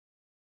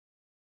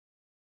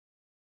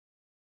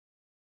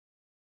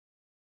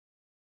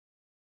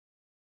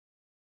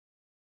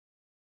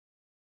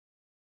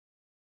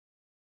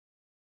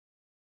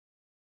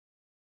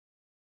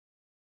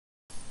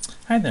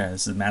Hi there,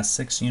 this is Math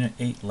 6, Unit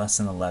 8,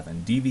 Lesson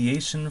 11,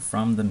 Deviation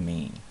from the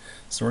Mean.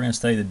 So we're going to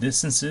study the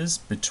distances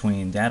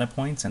between data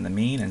points and the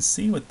mean and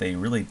see what they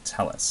really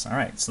tell us.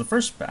 Alright, so the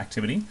first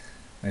activity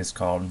is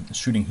called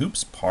Shooting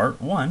Hoops,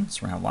 Part 1.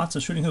 So we're going to have lots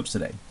of shooting hoops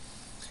today.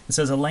 It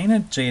says,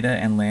 Elena, Jada,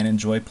 and Lynn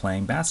enjoy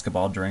playing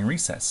basketball during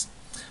recess.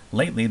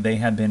 Lately, they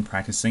have been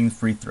practicing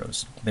free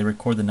throws. They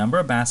record the number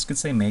of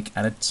baskets they make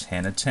out of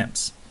 10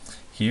 attempts.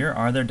 Here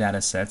are their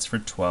data sets for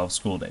 12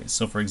 school days.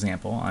 So for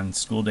example, on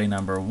school day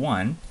number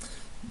 1,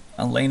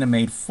 Elena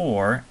made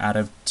 4 out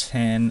of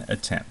 10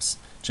 attempts.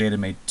 Jada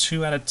made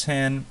 2 out of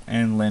 10,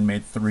 and Lynn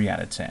made 3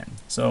 out of 10.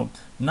 So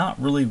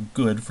not really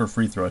good for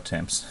free throw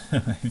attempts,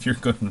 if you're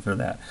going for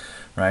that,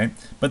 right?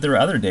 But there are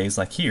other days,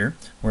 like here,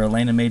 where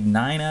Elena made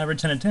 9 out of her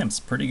 10 attempts.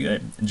 Pretty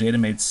good. Jada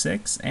made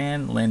 6,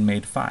 and Lynn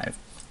made 5.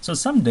 So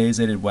some days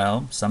they did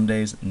well, some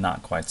days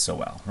not quite so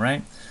well,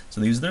 right?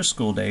 So these are their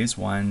school days,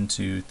 1,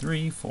 2,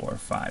 3, 4,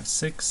 5,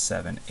 6,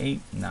 7,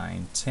 8,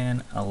 9,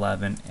 10,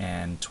 11,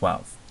 and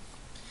 12.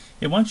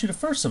 It wants you to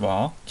first of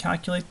all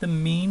calculate the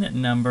mean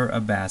number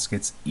of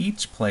baskets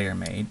each player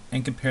made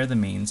and compare the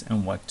means,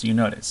 and what do you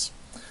notice?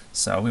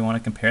 So we want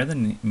to compare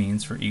the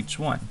means for each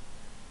one.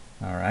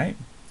 Alright,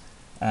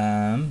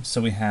 so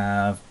we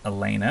have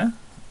Elena,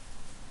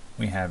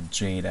 we have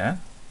Jada,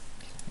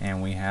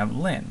 and we have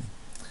Lynn.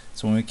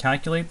 So when we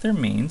calculate their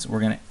means, we're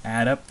going to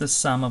add up the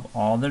sum of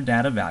all their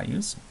data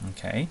values,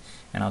 okay?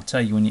 And I'll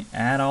tell you, when you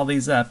add all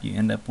these up, you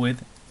end up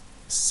with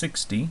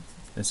 60.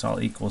 This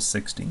all equals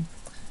 60.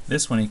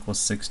 This one equals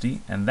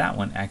 60, and that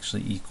one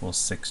actually equals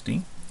 60.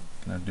 I'm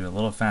going to do a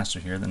little faster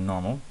here than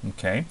normal,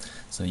 okay?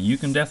 So you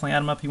can definitely add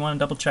them up if you want to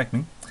double check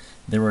me.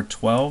 There were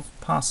 12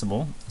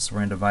 possible, so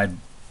we're going to divide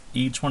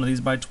each one of these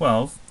by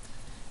 12,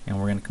 and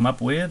we're going to come up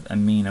with a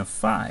mean of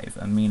 5,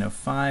 a mean of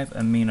 5,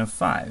 a mean of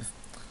 5.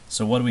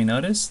 So what do we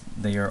notice?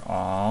 They are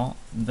all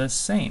the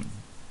same.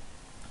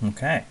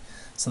 Okay,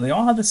 so they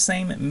all have the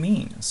same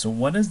mean. So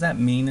what does that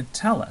mean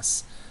tell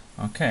us?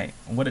 Okay,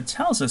 what it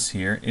tells us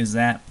here is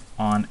that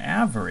on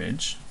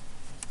average,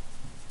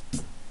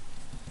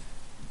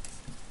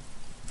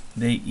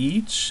 they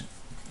each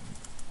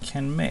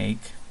can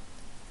make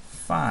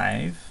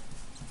 5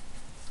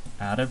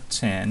 out of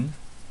 10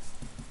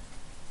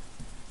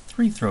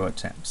 free throw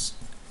attempts.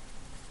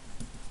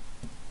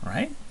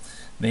 Right?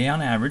 They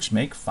on average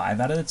make 5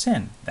 out of the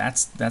 10.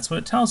 That's what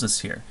it tells us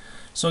here.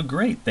 So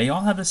great, they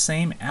all have the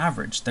same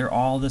average. They're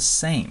all the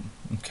same,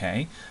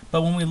 okay?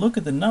 But when we look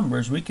at the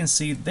numbers, we can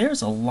see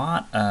there's a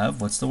lot of,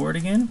 what's the word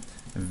again?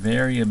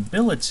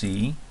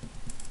 Variability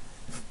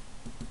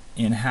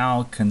in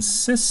how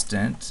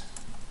consistent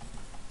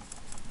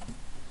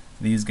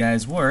these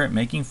guys were at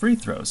making free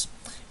throws.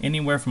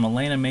 Anywhere from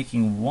Elena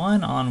making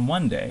 1 on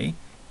one day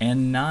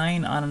and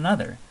 9 on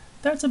another.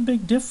 That's a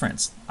big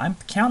difference. I'm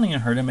counting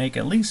on her to make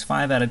at least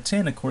 5 out of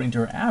 10 according to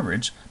her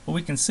average, but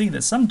we can see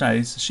that some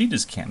days she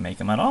just can't make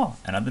them at all,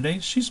 and other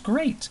days she's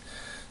great.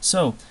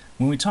 So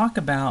when we talk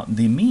about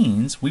the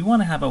means, we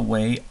want to have a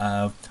way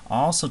of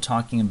also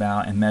talking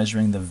about and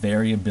measuring the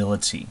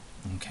variability.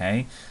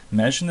 Okay,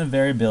 measuring the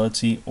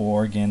variability,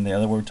 or again, the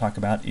other word we talk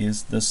about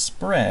is the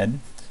spread,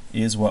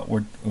 is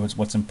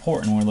what's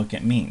important when we look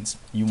at means.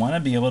 You want to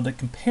be able to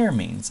compare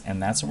means,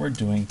 and that's what we're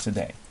doing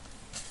today.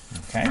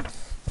 Okay.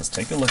 Let's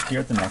take a look here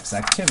at the next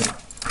activity.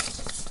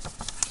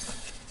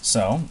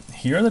 So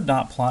here are the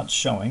dot plots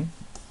showing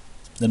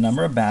the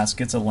number of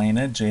baskets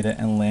Elena, Jada,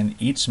 and Lynn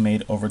each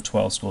made over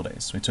 12 school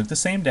days. So we took the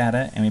same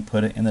data and we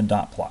put it in the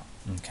dot plot.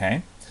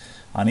 Okay.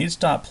 On each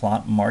dot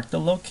plot, mark the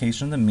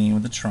location of the mean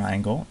with a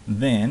triangle,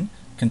 then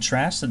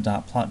contrast the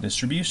dot plot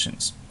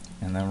distributions,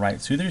 and then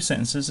write 2 or 3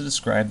 sentences to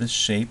describe the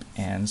shape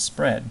and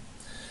spread.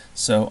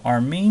 So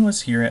our mean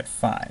was here at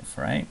 5,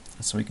 right?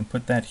 So we can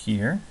put that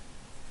here.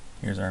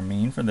 Here's our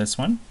mean for this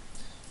one.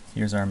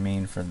 Here's our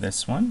mean for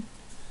this one.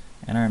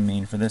 And our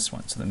mean for this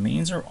one. So the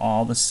means are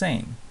all the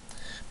same.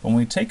 But when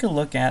we take a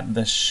look at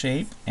the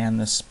shape and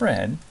the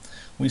spread,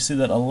 we see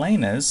that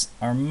Elena's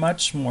are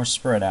much more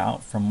spread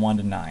out from 1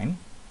 to 9.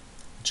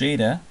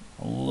 Jada,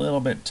 a little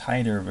bit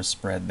tighter of a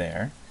spread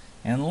there.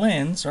 And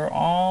Lynn's are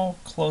all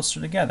closer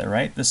together,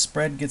 right? The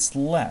spread gets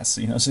less,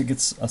 so it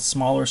gets a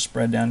smaller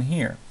spread down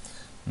here.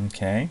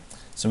 Okay,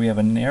 so we have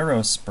a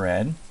narrow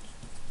spread.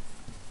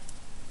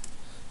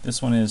 This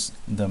one is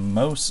the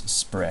most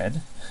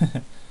spread,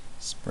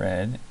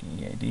 spread,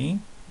 EAD,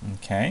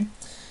 okay,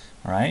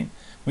 all right.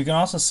 We can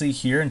also see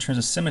here in terms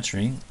of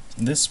symmetry,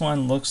 this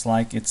one looks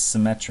like it's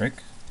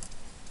symmetric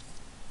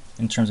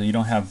in terms of you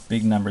don't have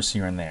big numbers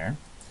here and there.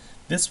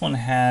 This one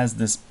has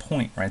this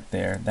point right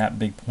there, that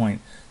big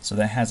point, so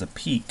that has a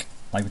peak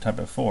like we talked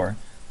about before,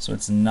 so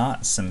it's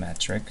not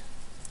symmetric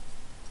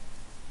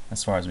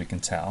as far as we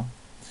can tell.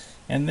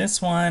 And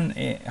this one,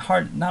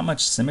 not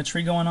much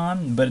symmetry going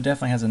on, but it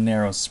definitely has a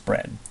narrow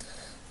spread,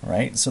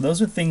 right? So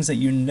those are things that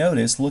you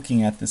notice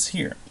looking at this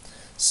here.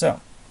 So,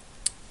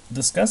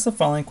 discuss the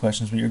following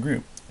questions with your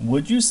group.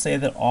 Would you say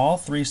that all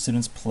 3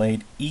 students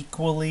played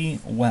equally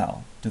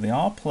well? Do they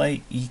all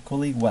play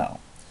equally well?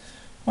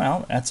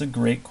 Well, that's a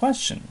great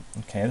question.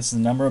 Okay, this is the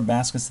number of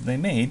baskets that they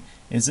made.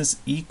 Is this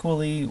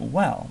equally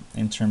well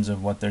in terms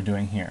of what they're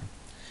doing here?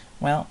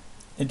 Well,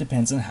 it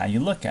depends on how you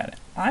look at it.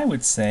 I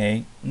would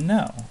say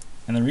no.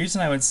 And the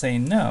reason I would say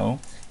no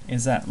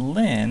is that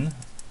Lynn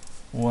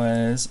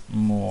was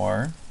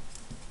more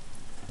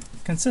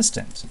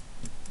consistent.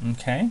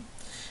 Okay?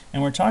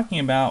 And we're talking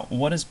about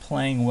what does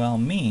playing well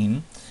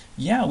mean.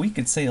 Yeah, we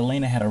could say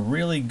Elena had a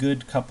really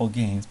good couple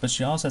games, but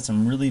she also had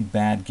some really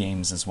bad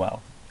games as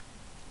well.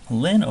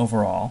 Lynn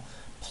overall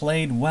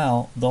played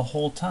well the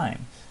whole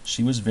time.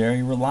 She was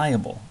very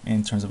reliable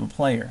in terms of a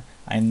player.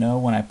 I know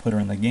when I put her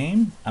in the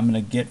game, I'm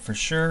going to get for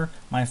sure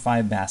my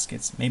 5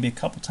 baskets. Maybe a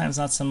couple times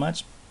not so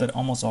much, but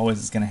almost always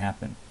it's going to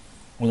happen.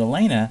 With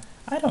Elena,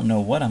 I don't know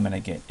what I'm going to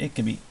get. It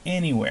could be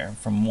anywhere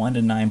from 1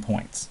 to 9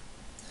 points.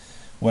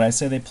 Would I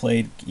say they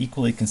played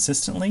equally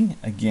consistently?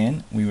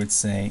 Again, we would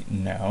say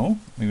no.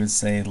 We would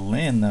say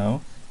Lynn,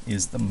 though,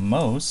 is the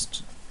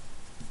most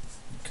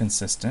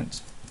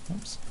consistent.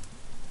 Oops.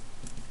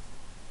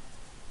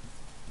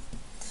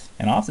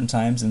 And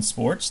oftentimes in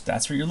sports,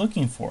 that's what you're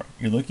looking for.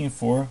 You're looking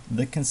for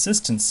the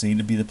consistency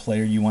to be the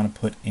player you want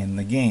to put in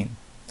the game.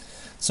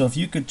 So if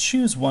you could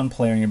choose one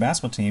player in your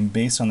basketball team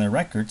based on their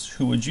records,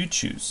 who would you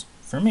choose?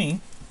 For me,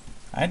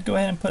 I'd go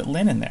ahead and put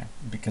Lynn in there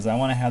because I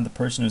want to have the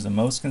person who's the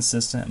most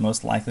consistent,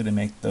 most likely to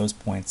make those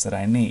points that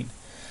I need.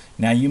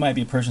 Now you might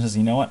be a person who says,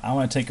 you know what, I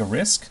want to take a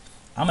risk.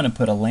 I'm going to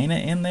put Elena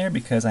in there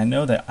because I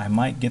know that I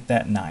might get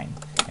that 9,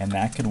 and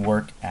that could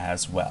work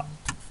as well.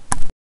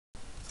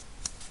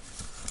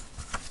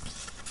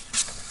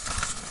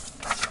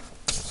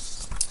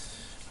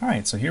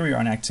 Alright, so here we are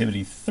on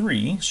activity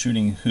 3,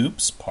 shooting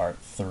hoops, part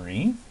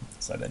 3.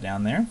 Slide that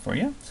down there for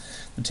you.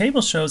 The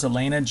table shows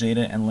Elena,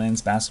 Jada, and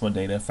Lynn's basketball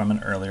data from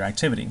an earlier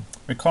activity.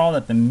 Recall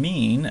that the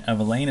mean of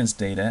Elena's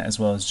data as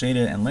well as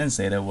Jada and Lynn's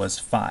data was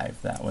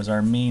 5. That was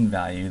our mean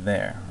value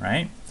there,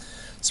 right?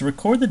 So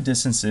record the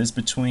distances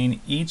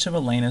between each of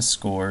Elena's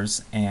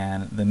scores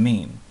and the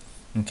mean.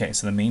 Okay,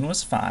 so the mean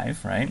was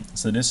 5, right?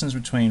 So the distance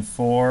between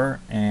 4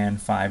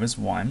 and 5 is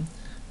 1.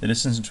 The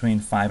distance between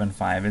 5 and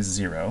 5 is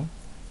 0.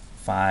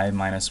 5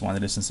 minus 1, the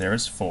distance there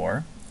is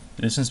 4.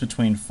 The distance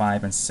between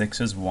 5 and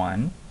 6 is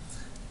 1.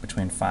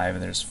 Between 5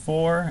 and there's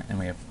 4, and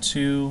we have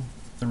 2,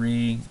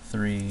 3,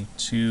 3,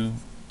 2,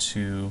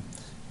 2,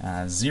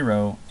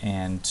 0,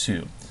 and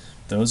 2.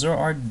 Those are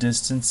our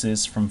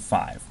distances from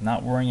 5.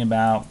 Not worrying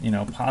about,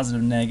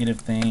 positive, negative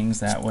things.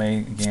 That way,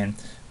 again,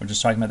 we're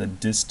just talking about the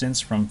distance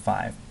from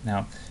 5.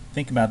 Now,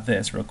 think about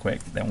this real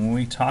quick, that when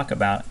we talk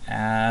about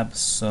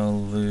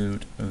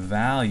absolute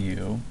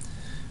value,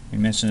 we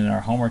mentioned in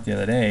our homework the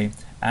other day,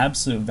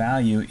 absolute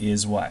value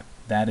is what?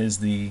 That is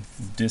the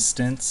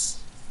distance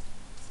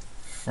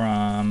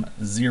from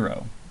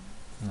 0,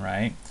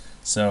 right?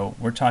 So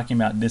we're talking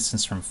about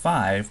distance from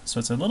 5, so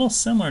it's a little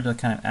similar to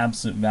kind of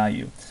absolute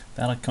value.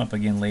 That'll come up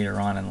again later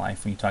on in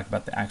life when you talk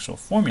about the actual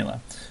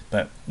formula,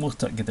 but we'll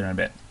get there in a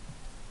bit.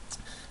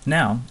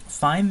 Now,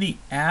 find the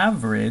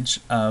average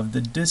of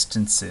the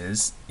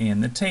distances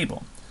in the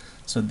table.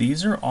 So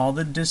these are all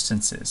the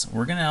distances.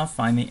 We're going to now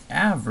find the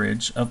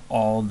average of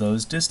all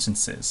those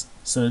distances.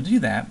 So to do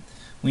that,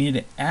 we need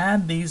to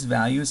add these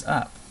values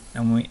up.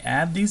 And when we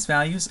add these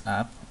values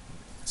up,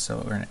 so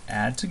we're going to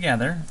add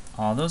together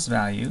all those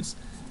values,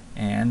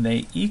 and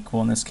they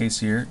equal, in this case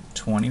here,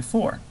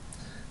 24.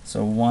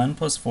 So 1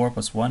 plus 4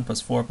 plus 1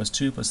 plus 4 plus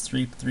 2 plus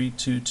 3, 3,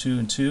 2, 2,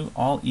 and 2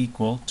 all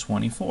equal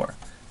 24.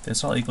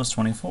 This all equals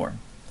 24.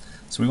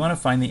 So we want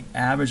to find the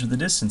average of the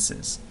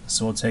distances.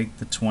 So we'll take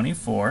the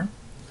 24,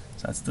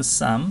 so that's the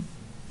sum.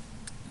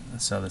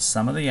 So the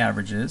sum of the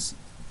averages,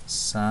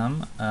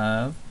 and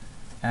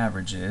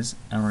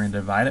we're going to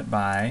divide it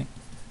by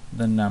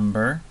the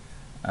number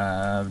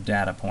of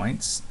data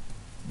points,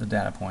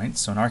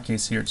 So in our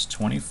case here, it's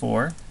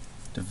 24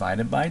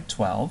 divided by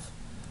 12,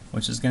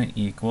 which is going to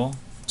equal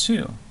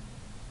 2.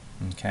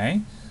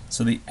 Okay,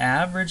 so the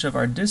average of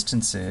our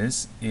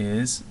distances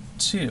is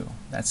 2.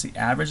 That's the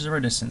average of our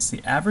distance.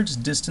 The average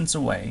distance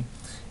away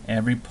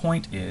every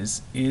point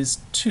is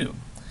 2.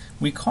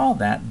 We call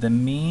that the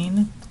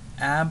mean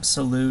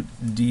absolute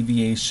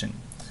deviation.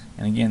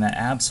 And again, that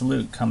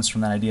absolute comes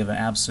from that idea of an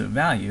absolute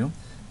value.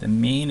 The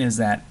mean is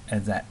that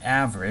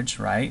average,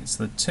 right?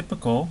 So the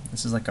typical,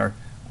 this is like our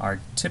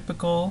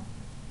typical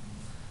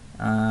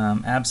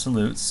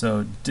absolute,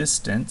 so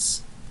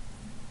distance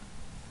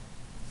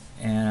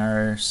and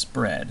our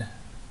spread.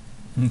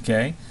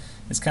 Okay?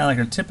 It's kind of like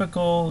our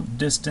typical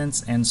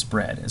distance and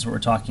spread is what we're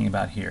talking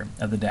about here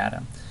of the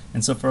data.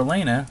 And so for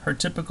Elena, her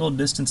typical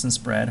distance and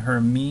spread, her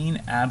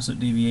mean absolute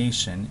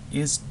deviation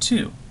is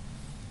 2.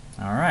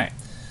 All right.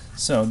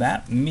 So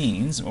that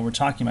means what we're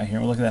talking about here,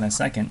 we'll look at that in a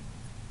second,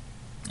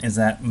 is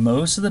that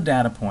most of the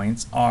data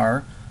points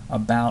are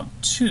about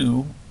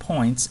 2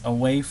 points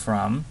away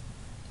from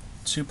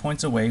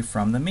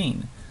the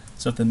mean.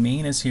 So if the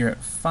mean is here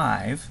at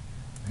 5,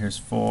 here's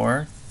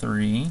 4,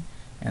 3,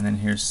 and then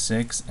here's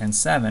 6 and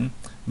 7,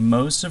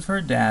 most of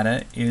her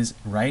data is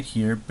right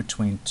here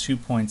between 2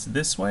 points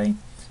this way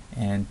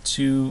and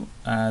 2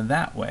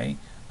 that way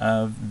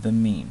of the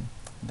mean.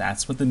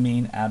 That's what the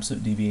mean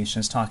absolute deviation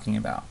is talking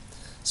about.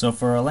 So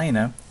for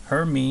Elena,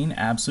 her mean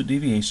absolute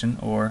deviation,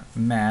 or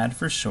MAD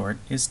for short,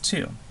 is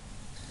 2.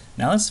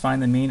 Now let's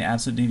find the mean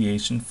absolute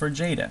deviation for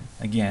Jada.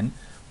 Again,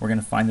 we're going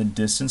to find the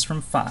distance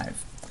from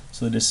 5.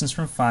 So the distance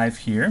from 5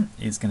 here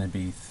is going to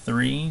be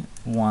 3,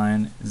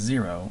 1,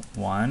 0,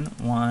 1,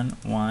 1,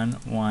 1,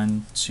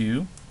 1,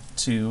 2,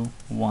 2,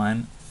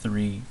 1,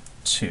 3,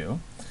 2.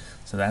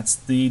 So that's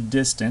the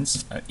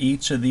distance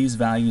each of these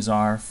values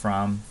are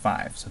from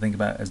 5. So think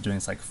about it as doing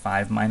it's like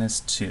 5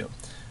 minus 2,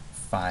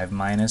 5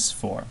 minus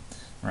 4,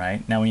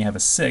 right? Now when you have a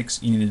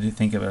 6, you need to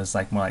think of it as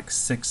like more like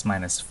 6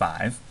 minus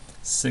 5.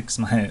 6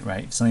 minus,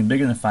 right? Something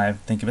bigger than 5,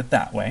 think of it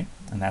that way.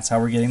 And that's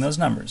how we're getting those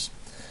numbers.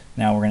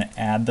 Now we're going to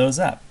add those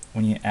up.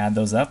 When you add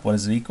those up, what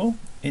does it equal?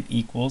 It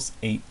equals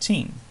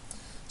 18.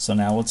 So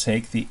now we'll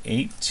take the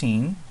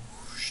 18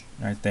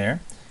 right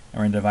there, and we're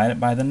going to divide it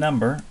by the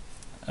number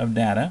of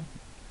data.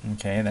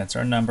 Okay, that's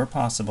our number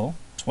possible,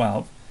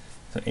 12.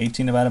 So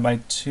 18 divided by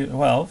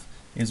 12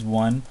 is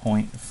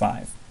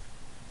 1.5.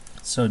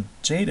 So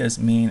Jada's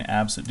mean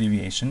absolute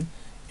deviation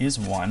is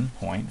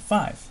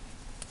 1.5.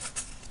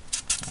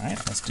 All right,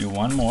 let's do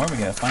one more. We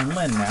gotta find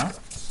Lynn now.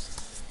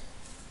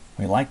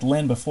 We liked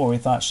Lynn before. We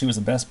thought she was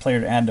the best player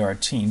to add to our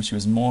team. She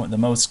was the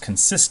most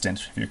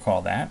consistent, if you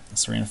recall that.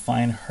 So we're gonna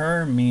find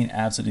her mean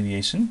absolute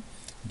deviation.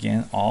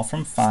 Again, all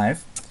from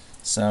 5.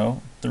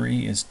 So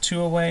 3 is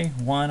 2 away,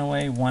 1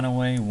 away, 1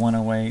 away, 1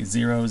 away,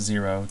 0,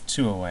 0,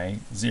 2 away,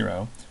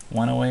 0,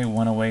 1 away,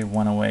 1 away,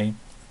 1 away,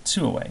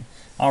 2 away.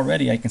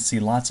 Already I can see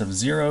lots of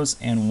zeros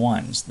and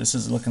ones. This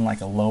is looking like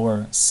a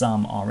lower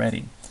sum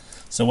already.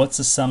 So what's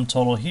the sum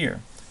total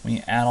here? When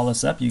you add all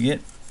this up, you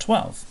get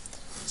 12.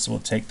 So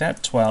we'll take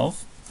that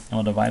 12 and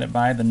we'll divide it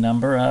by the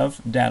number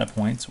of data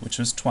points, which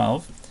is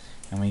 12,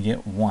 and we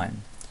get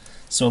 1.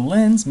 So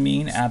Lynn's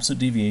mean absolute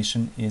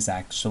deviation is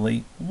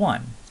actually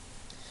 1.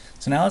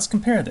 So now let's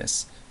compare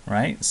this,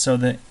 right? So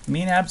the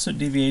mean absolute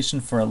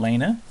deviation for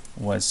Elena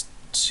was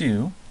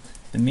 2.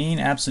 The mean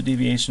absolute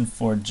deviation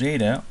for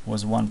Jada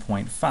was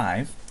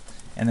 1.5.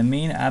 And the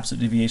mean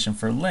absolute deviation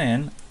for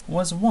Lynn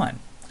was 1.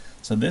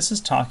 So this is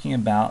talking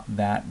about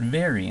that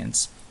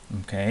variance,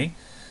 okay?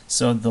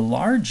 So the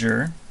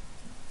larger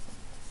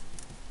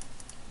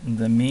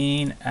the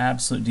mean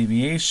absolute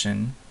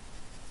deviation,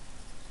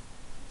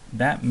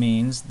 that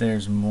means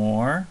there's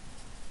more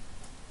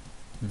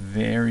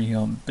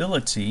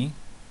variability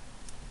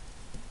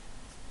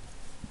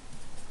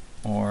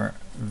or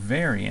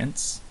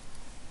variance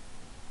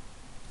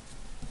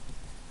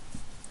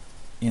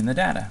in the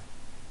data.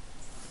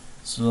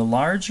 So the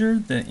larger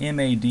the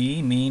MAD,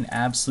 mean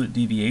absolute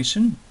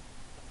deviation,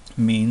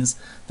 means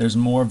there's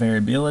more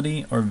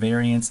variability or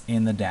variance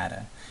in the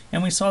data.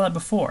 And we saw that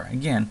before.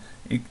 Again,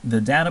 the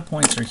data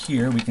points are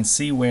here. We can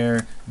see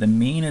where the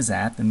mean is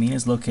at. The mean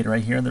is located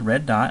right here, the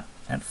red dot,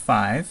 at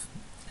 5,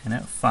 and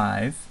at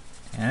 5,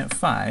 and at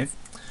 5.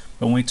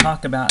 But when we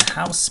talk about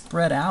how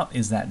spread out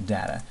is that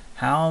data,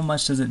 how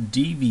much does it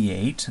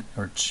deviate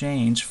or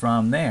change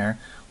from there,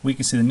 we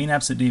can see the mean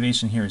absolute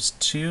deviation here is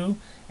 2,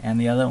 and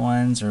the other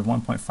ones are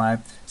 1.5.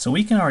 So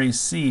we can already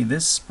see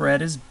this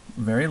spread is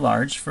very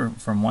large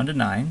from 1 to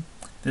 9.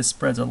 This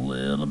spread's a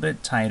little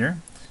bit tighter,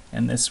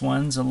 and this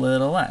one's a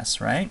little less,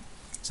 right?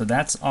 So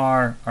that's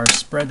our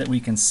spread that we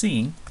can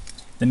see.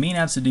 The mean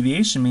absolute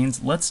deviation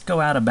means let's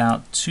go out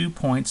about 2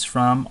 points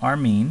from our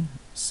mean,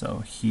 so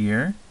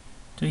here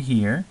to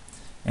here,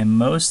 and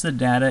most of the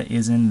data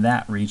is in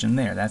that region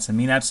there. That's a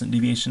mean absolute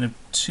deviation of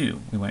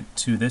 2. We went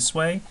 2 this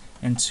way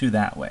and 2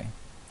 that way,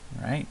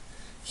 right?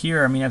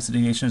 Here our mean absolute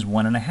deviation is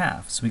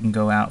 1.5, so we can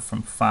go out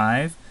from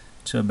 5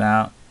 to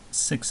about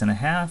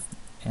 6.5,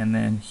 and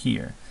then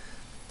here.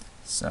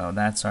 So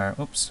that's our,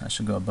 oops, I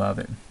should go above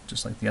it,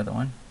 just like the other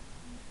one.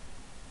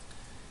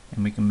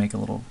 And we can make a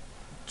little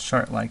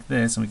chart like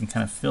this, and we can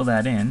kind of fill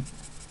that in.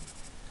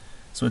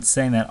 So it's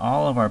saying that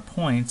all of our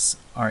points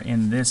are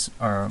in this,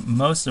 or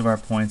most of our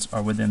points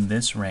are within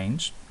this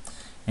range.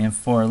 And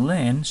for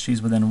Lynn,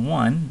 she's within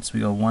 1, so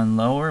we go 1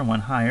 lower and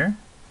 1 higher.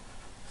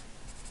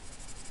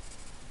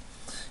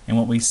 And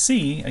what we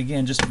see,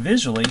 again, just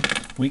visually,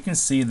 we can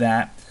see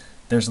that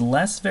there's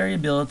less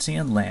variability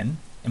in Lynn,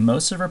 and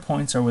most of our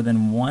points are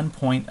within 1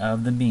 point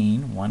of the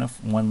mean,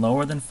 one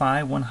lower than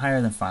 5, 1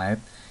 higher than 5,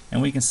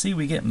 and we can see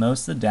we get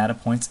most of the data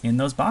points in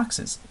those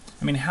boxes.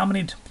 I mean, how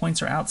many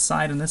points are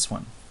outside in this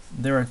one?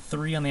 There are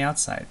 3 on the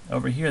outside.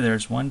 Over here,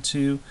 there's 1,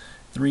 2,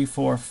 3,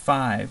 4,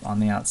 5 on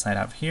the outside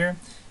out here,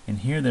 and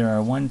here there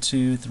are 1,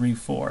 2, 3,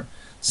 4.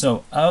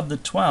 So of the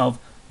 12,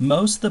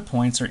 most of the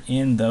points are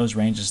in those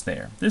ranges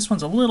there. This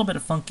one's a little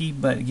bit funky,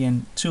 but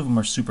again, 2 of them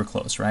are super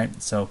close,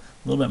 right? So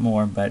a little bit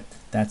more, but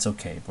that's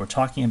okay. We're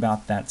talking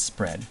about that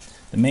spread.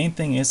 The main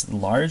thing is the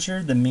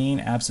larger the mean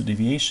absolute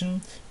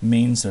deviation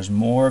means there's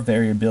more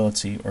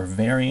variability or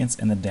variance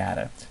in the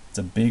data. It's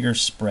a bigger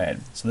spread.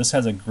 So this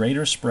has a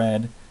greater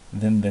spread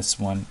than this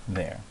one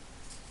there.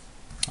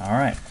 All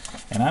right,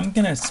 and I'm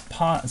going to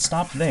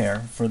stop there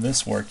for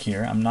this work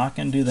here. I'm not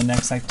going to do the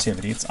next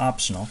activity. It's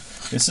optional.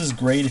 This is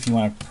great if you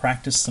want to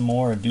practice some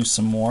more or do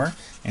some more,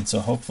 and so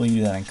hopefully you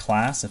do that in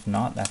class. If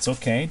not, that's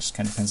okay. It just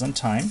kind of depends on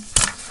time.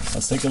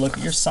 Let's take a look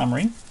at your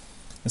summary.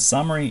 The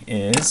summary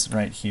is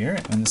right here,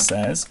 and it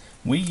says,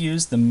 we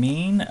use the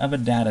mean of a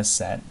data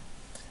set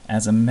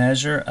as a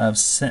measure of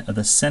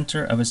the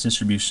center of its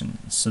distribution.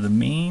 So the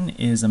mean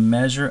is a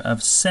measure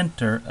of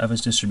center of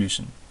its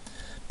distribution.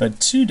 But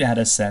two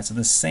data sets of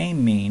the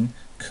same mean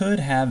could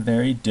have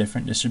very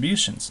different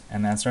distributions,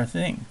 and that's our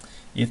thing.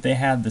 If they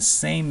have the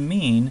same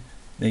mean,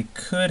 they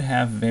could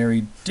have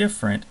very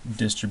different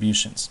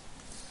distributions.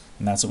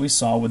 And that's what we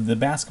saw with the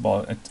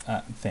basketball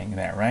thing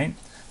there, right?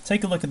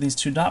 Take a look at these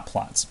two dot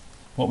plots.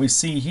 What we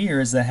see here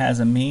is that it has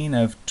a mean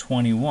of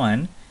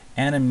 21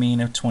 and a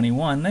mean of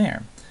 21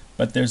 there.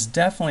 But there's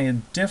definitely a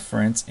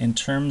difference in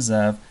terms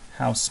of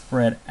how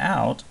spread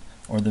out,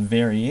 or the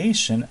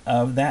variation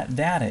of that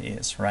data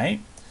is, right?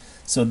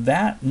 So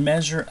that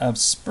measure of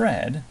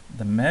spread,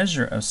 the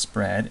measure of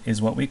spread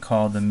is what we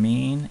call the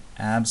mean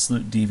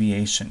absolute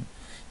deviation.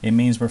 It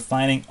means we're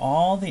finding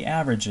all the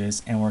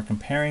averages and we're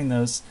comparing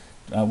those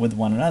with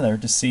one another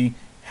to see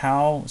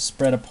how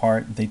spread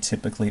apart they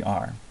typically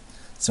are.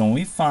 So when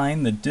we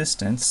find the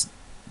distance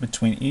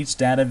between each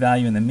data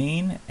value and the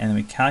mean, and then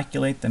we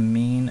calculate the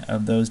mean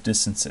of those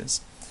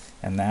distances.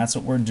 And that's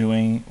what we're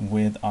doing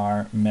with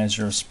our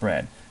measure of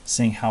spread,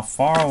 seeing how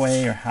far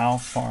away or how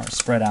far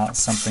spread out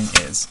something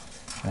is.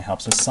 And it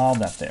helps us solve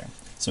that there.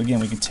 So again,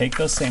 we can take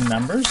those same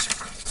numbers.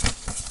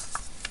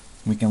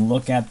 We can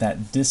look at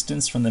that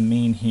distance from the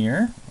mean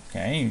here.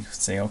 Okay, you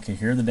say, okay,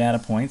 here are the data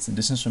points, the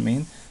distance from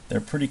mean.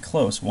 They're pretty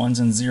close, ones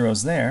and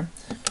zeros there.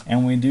 And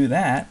when we do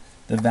that,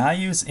 the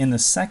values in the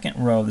second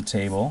row of the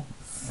table,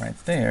 right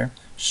there,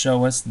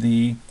 show us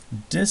the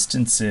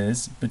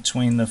distances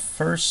between the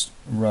first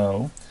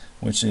row,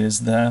 which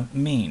is the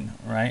mean,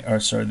 right? Or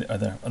sorry,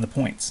 the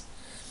points.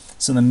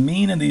 So the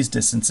mean of these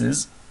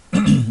distances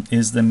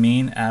is the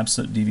mean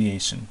absolute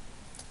deviation,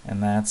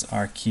 and that's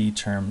our key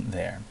term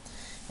there.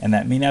 And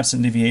that mean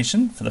absolute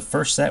deviation for the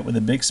first set with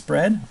a big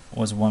spread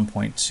was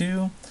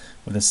 1.2,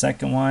 with the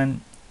second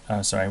one,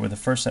 with the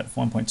first set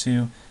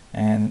 1.2,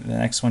 and the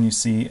next one you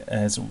see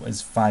is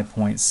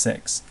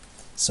 5.6.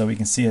 So we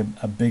can see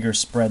a bigger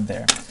spread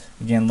there.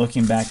 Again,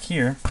 looking back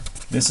here,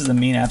 this is the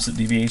mean absolute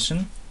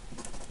deviation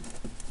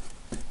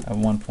of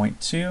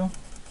 1.2,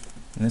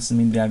 and this is the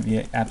mean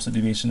absolute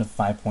deviation of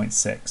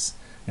 5.6.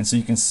 And so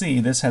you can see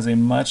this has a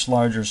much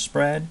larger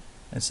spread.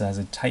 This has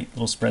a tight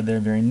little spread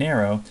there, very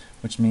narrow,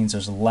 which means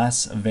there's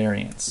less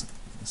variance.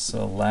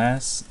 So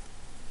less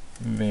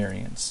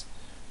variance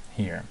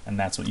here, and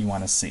that's what you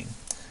want to see.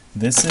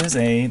 This is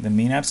the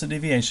mean absolute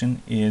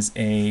deviation is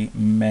a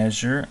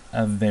measure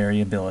of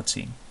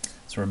variability.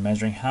 So we're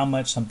measuring how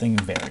much something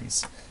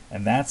varies.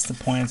 And that's the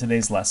point of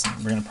today's lesson.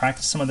 We're going to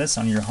practice some of this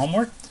on your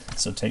homework,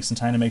 so take some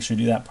time to make sure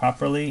you do that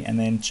properly, and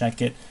then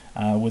check it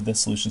with the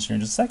solutions here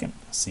in just a second.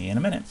 See you in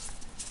a minute.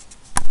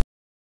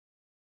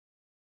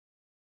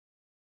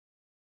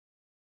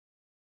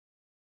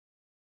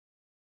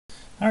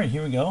 All right,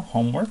 here we go.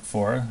 Homework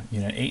for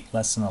Unit 8,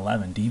 Lesson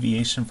 11,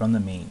 Deviation from the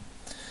Mean.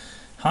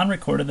 Han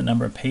recorded the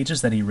number of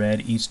pages that he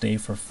read each day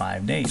for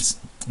 5 days.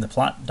 The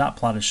dot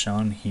plot is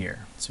shown here,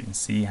 so you can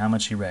see how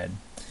much he read.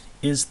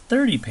 Is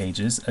 30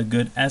 pages a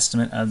good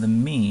estimate of the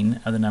mean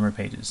of the number of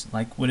pages?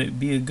 Like, would it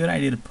be a good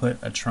idea to put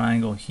a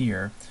triangle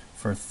here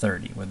for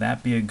 30? Would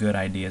that be a good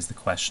idea is the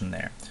question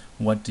there.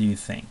 What do you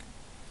think?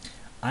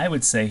 I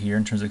would say here,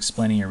 in terms of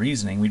explaining your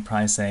reasoning, we'd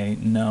probably say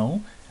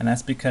no, and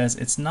that's because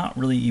it's not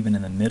really even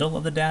in the middle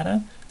of the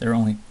data. There are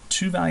only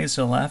 2 values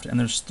to the left, and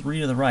there's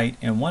 3 to the right,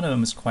 and one of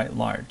them is quite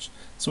large.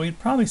 So we'd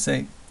probably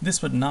say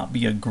this would not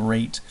be a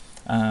great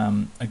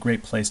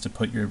place to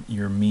put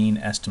your mean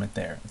estimate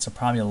there. It's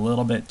probably a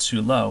little bit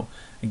too low.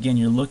 Again,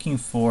 you're looking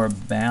for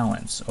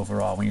balance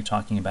overall when you're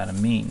talking about a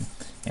mean.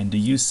 And do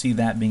you see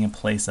that being a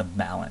place of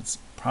balance?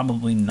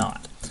 Probably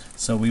not.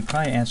 So we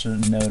probably answer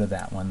no to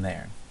that one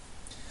there.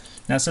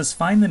 Now it says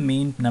find the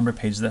mean number of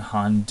pages that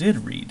Han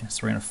did read.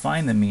 So we're going to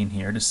find the mean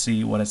here to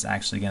see what it's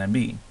actually going to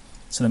be.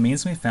 So the mean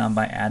is going to be found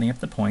by adding up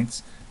the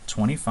points,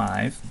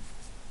 25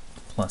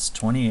 plus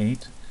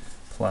 28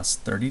 plus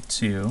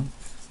 32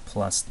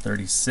 plus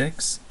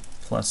 36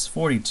 plus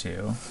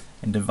 42,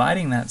 and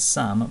dividing that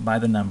sum by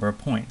the number of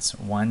points,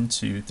 1,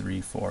 2,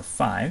 3, 4,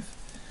 5.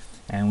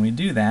 And when we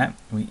do that,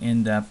 we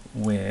end up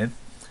with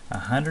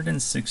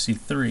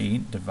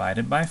 163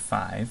 divided by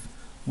 5,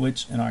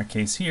 which in our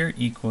case here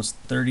equals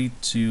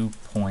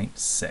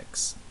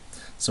 32.6.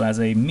 So as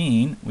a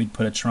mean, we'd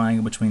put a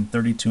triangle between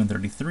 32 and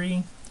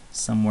 33,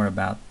 somewhere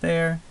about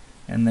there,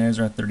 and there's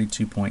our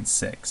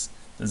 32.6.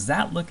 Does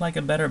that look like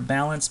a better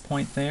balance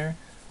point there?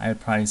 I would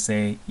probably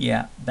say,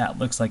 yeah, that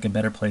looks like a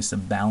better place to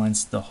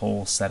balance the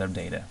whole set of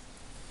data.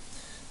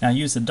 Now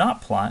use the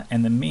dot plot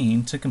and the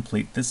mean to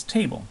complete this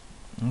table.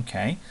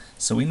 Okay,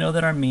 so we know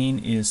that our mean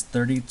is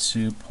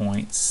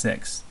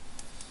 32.6.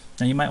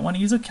 Now you might want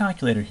to use a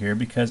calculator here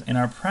because in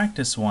our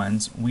practice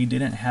ones we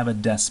didn't have a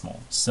decimal.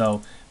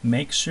 So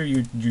make sure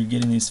you're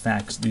getting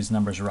these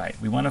numbers right.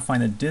 We want to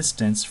find the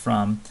distance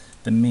from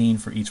the mean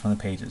for each one of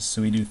the pages.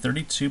 So we do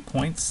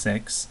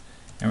 32.6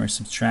 and we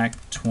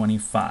subtract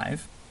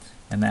 25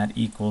 and that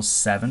equals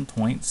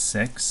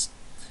 7.6,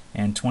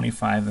 and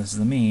 25 as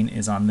the mean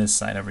is on this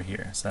side over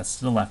here. So that's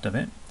to the left of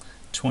it.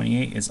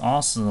 28 is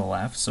also to the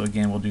left, so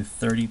again we'll do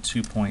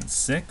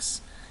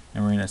 32.6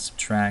 and we're going to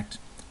subtract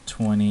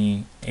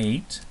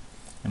 28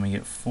 and we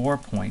get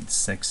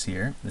 4.6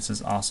 here. This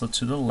is also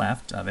to the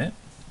left of it.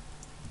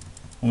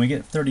 When we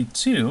get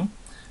 32,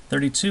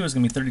 32 is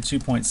going to be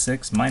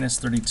 32.6 minus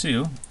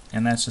 32,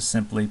 and that's just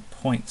simply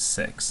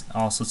 0.6,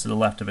 also to the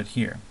left of it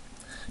here.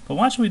 But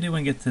watch what we do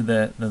when we get to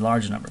the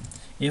larger number.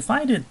 If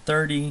I did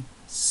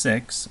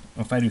 36,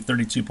 or if I do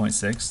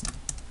 32.6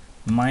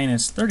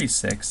 minus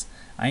 36,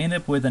 I end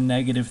up with a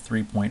negative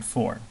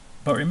 3.4.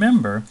 But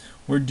remember,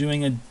 we're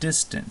doing a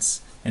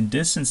distance, and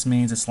distance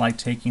means it's like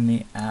taking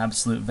the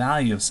absolute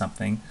value of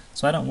something,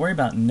 so I don't worry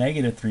about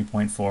negative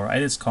 3.4, I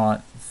just call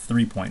it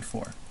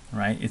 3.4,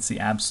 right? It's the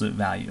absolute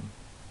value.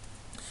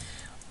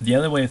 The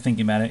other way of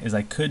thinking about it is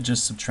I could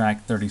just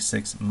subtract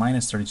 36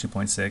 minus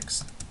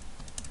 32.6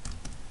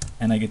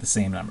 and I get the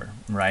same number,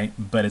 right?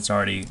 But it's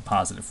already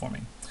positive for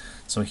me.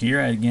 So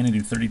here again I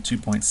do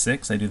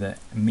 32.6, I do the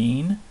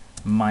mean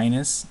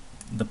minus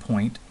the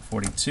point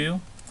 42,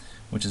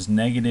 which is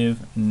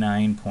negative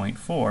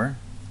 9.4.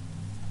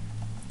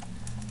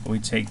 But we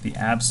take the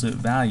absolute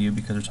value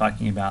because we're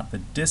talking about the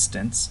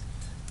distance,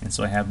 and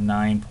so I have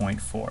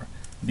 9.4.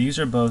 These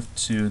are both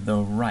to the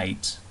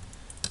right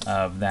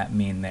of that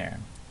mean there.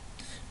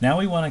 Now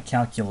we want to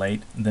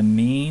calculate the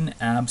mean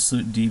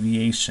absolute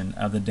deviation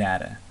of the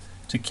data.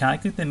 To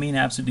calculate the mean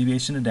absolute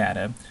deviation of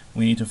data,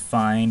 we need to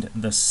find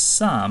the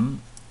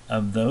sum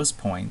of those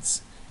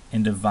points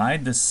and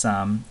divide the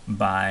sum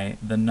by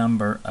the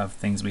number of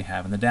things we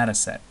have in the data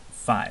set,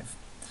 5.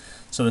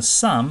 So the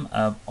sum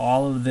of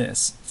all of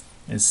this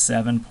is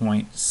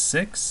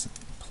 7.6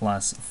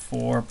 plus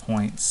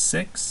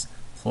 4.6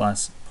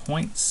 plus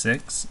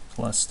 0.6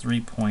 plus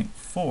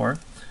 3.4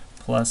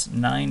 plus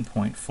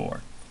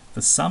 9.4.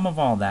 The sum of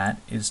all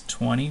that is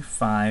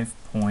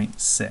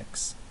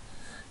 25.6.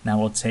 Now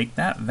we'll take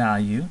that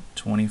value,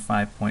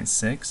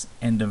 25.6,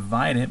 and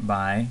divide it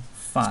by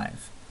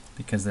 5,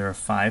 because there are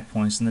 5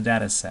 points in the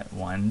data set.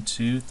 1,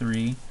 2,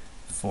 3,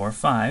 4,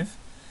 5.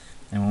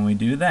 And when we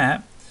do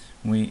that,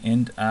 we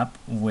end up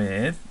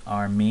with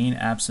our mean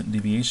absolute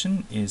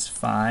deviation is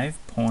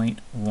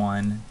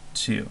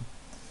 5.12.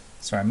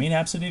 So our mean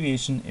absolute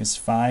deviation is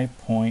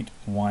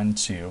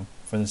 5.12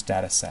 for this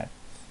data set.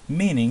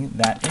 Meaning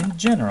that in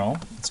general,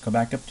 let's go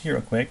back up here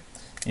real quick,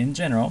 in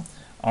general,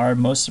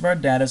 most of our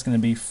data is going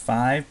to be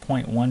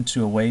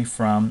 5.12 away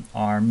from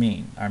our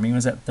mean. Our mean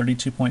was at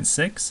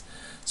 32.6,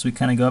 so we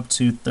kind of go up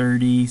to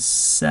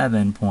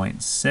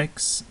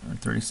 37.6, or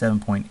 37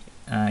 point,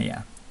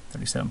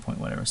 37 point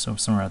whatever, so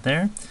somewhere out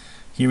there.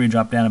 Here we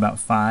drop down about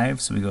 5,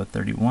 so we go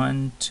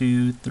 31,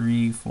 2,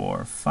 3,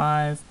 4,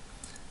 5,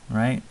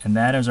 right? And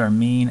that is our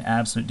mean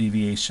absolute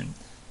deviation,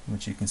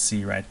 which you can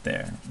see right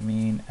there.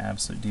 Mean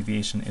absolute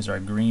deviation is our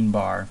green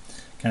bar,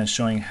 kind of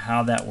showing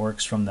how that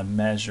works from the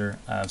measure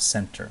of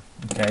center.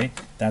 Okay,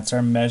 that's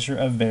our measure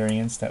of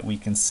variance that we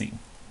can see.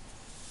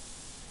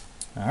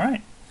 All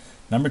right,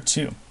 number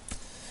 2.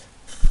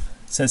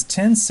 It says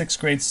 10 6th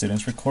grade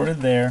students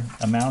recorded their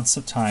amounts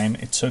of time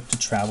it took to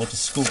travel to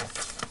school.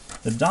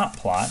 The dot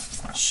plot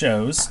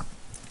shows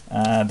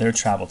their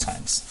travel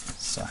times.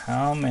 So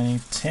how many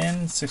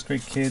 10 6th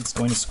grade kids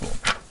going to school?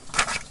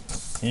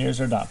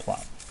 Here's our dot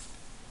plot.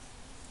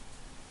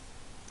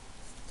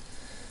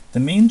 The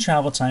mean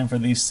travel time for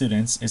these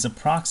students is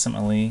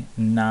approximately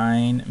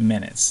 9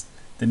 minutes.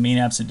 The mean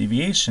absolute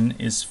deviation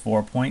is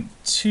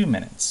 4.2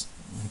 minutes.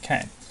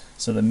 Okay,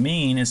 so the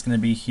mean is going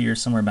to be here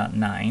somewhere about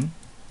 9,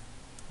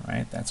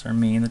 right? That's our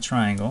mean, the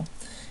triangle.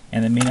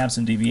 And the mean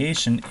absolute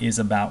deviation is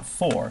about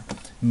 4,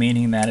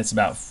 meaning that it's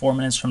about 4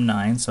 minutes from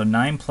 9. So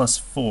 9 plus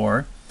 4,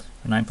 or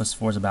 9 plus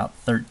 4 is about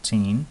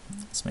 13.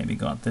 Let's maybe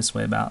go out this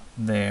way about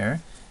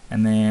there.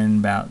 And then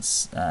about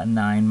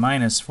 9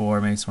 minus 4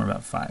 makes somewhere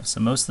about 5. So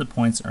most of the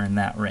points are in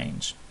that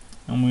range.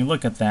 And when we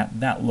look at that,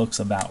 that looks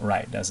about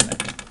right, doesn't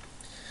it?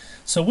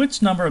 So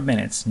which number of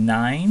minutes,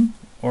 9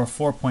 or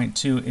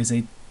 4.2, is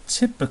a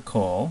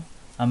typical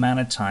amount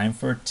of time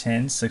for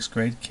 10 6th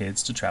grade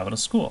kids to travel to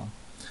school?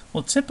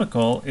 Well,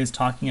 typical is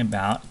talking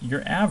about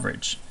your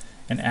average.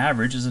 An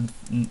average is a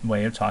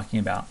way of talking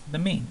about the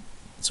mean.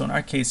 So in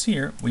our case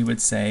here, we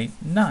would say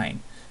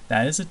 9.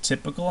 That is a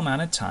typical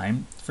amount of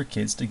time for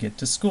kids to get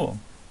to school.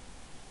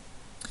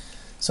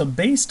 So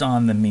based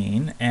on the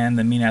mean and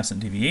the mean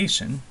absolute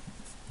deviation,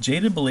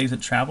 Jada believes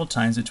that travel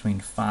times between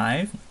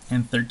 5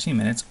 and 13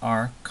 minutes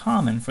are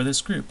common for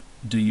this group.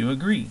 Do you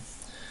agree?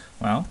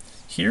 Well,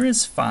 here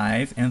is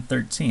 5 and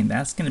 13.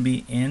 That's going to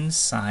be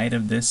inside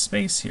of this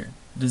space here.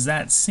 Does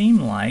that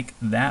seem like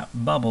that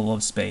bubble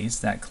of space,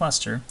 that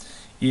cluster,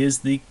 is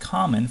the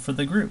common for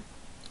the group?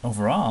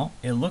 Overall,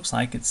 it looks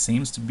like it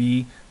seems to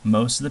be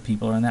most of the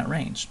people are in that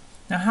range.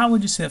 Now how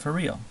would you say that for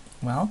real?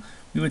 Well,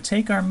 we would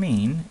take our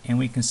mean and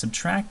we can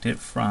subtract it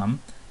from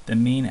the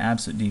mean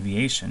absolute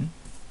deviation,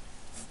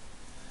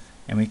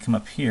 and we come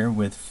up here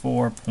with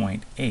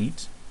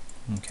 4.8,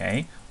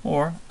 okay,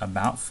 or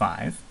about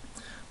 5.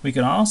 We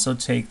could also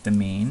take the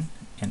mean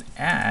and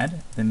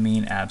add the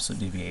mean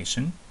absolute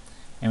deviation,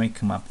 and we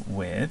come up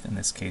with, in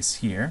this case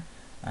here,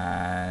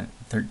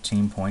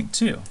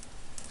 13.2.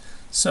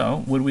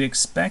 So would we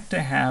expect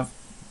to have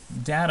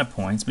data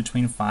points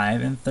between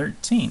 5 and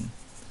 13?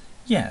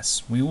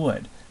 Yes, we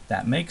would.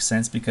 That makes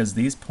sense because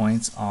these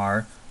points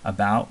are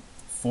about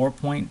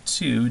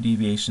 4.2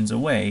 deviations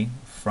away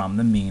from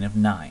the mean of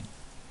 9.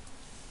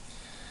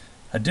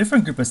 A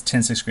different group of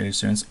 10th, 6th grade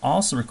students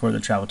also recorded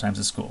their travel times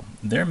at school.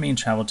 Their mean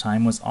travel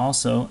time was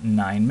also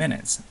 9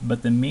 minutes,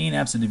 but the mean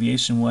absolute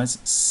deviation was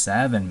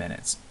 7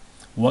 minutes.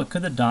 What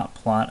could the dot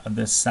plot of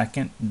the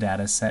second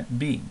data set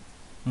be?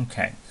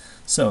 Okay,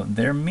 so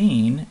their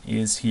mean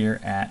is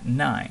here at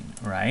 9,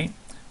 right?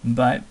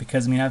 But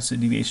because mean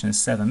absolute deviation is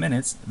 7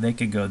 minutes, they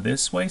could go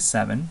this way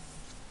 7,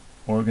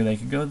 or they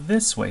could go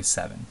this way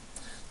 7.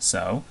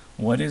 So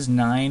what is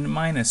 9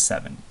 minus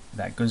 7?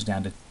 That goes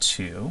down to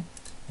 2.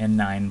 And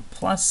 9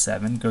 plus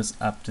 7 goes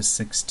up to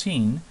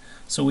 16.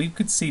 So we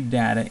could see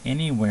data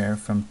anywhere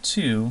from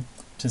 2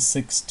 to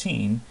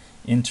 16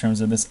 in terms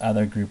of this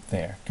other group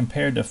there,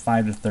 compared to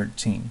 5 to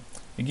 13.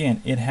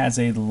 Again, it has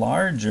a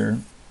larger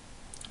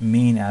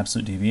mean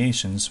absolute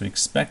deviation, so we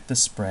expect the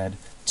spread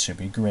to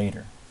be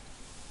greater.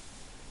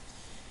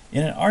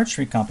 In an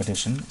archery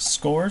competition,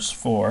 scores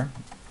for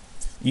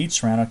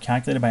each round are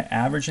calculated by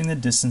averaging the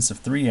distance of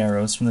 3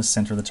 arrows from the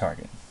center of the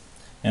target.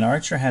 An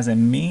archer has a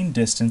mean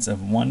distance of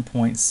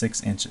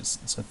 1.6 inches.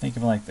 So think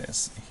of it like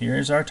this.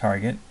 Here's our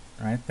target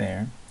right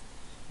there.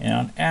 And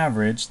on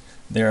average,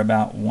 they're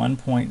about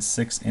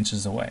 1.6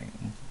 inches away.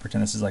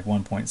 Pretend this is like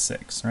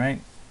 1.6,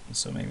 right?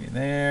 So maybe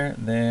there,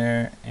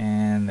 there,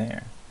 and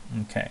there.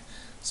 Okay,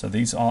 so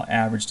these all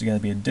average together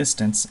to be a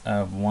distance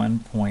of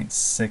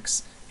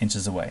 1.6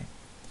 inches away.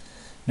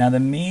 Now the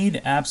mean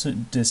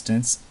absolute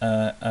distance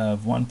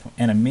of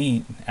a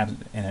mean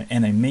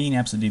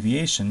absolute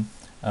deviation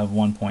of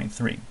 1.3.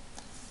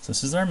 So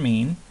this is our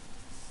mean,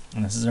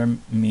 and this is our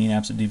mean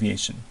absolute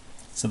deviation.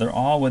 So they're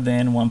all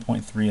within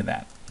 1.3 of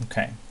that.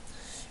 Okay.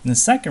 In the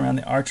second round,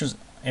 the archer's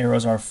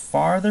arrows are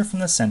farther from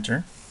the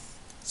center.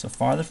 So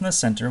farther from the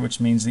center, which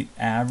means the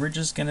average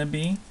is going to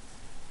be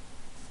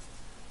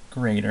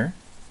greater.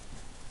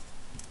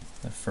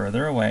 They're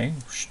further away,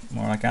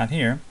 more like out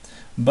here,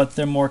 but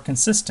they're more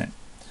consistent.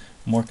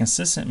 More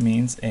consistent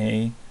means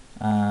a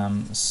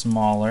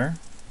smaller,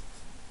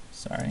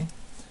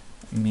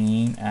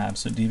 mean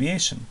absolute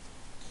deviation.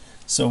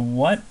 So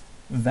what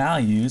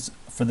values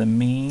for the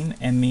mean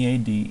and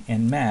MEAD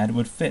and MAD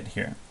would fit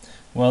here?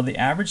 Well, the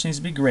average needs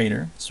to be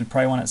greater, so we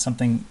probably want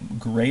something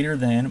greater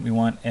than, we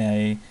want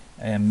a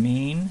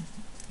mean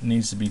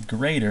needs to be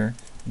greater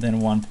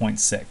than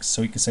 1.6.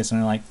 So we could say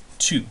something like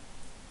 2.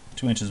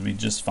 2 inches would be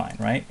just fine,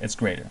 right? It's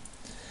greater.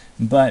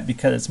 But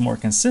because it's more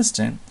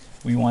consistent,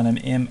 we want an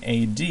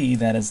MAD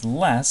that is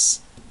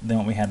less than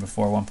what we had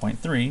before,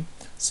 1.3.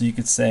 So you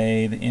could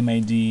say the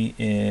MAD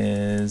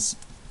is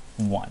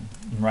 1,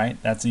 right?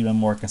 That's even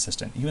more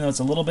consistent. Even though it's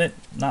a little bit,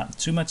 not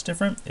too much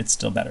different, it's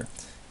still better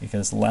because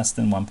it's less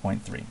than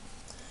 1.3.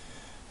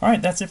 All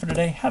right, that's it for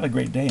today. Have a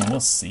great day, and we'll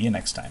see you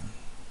next time.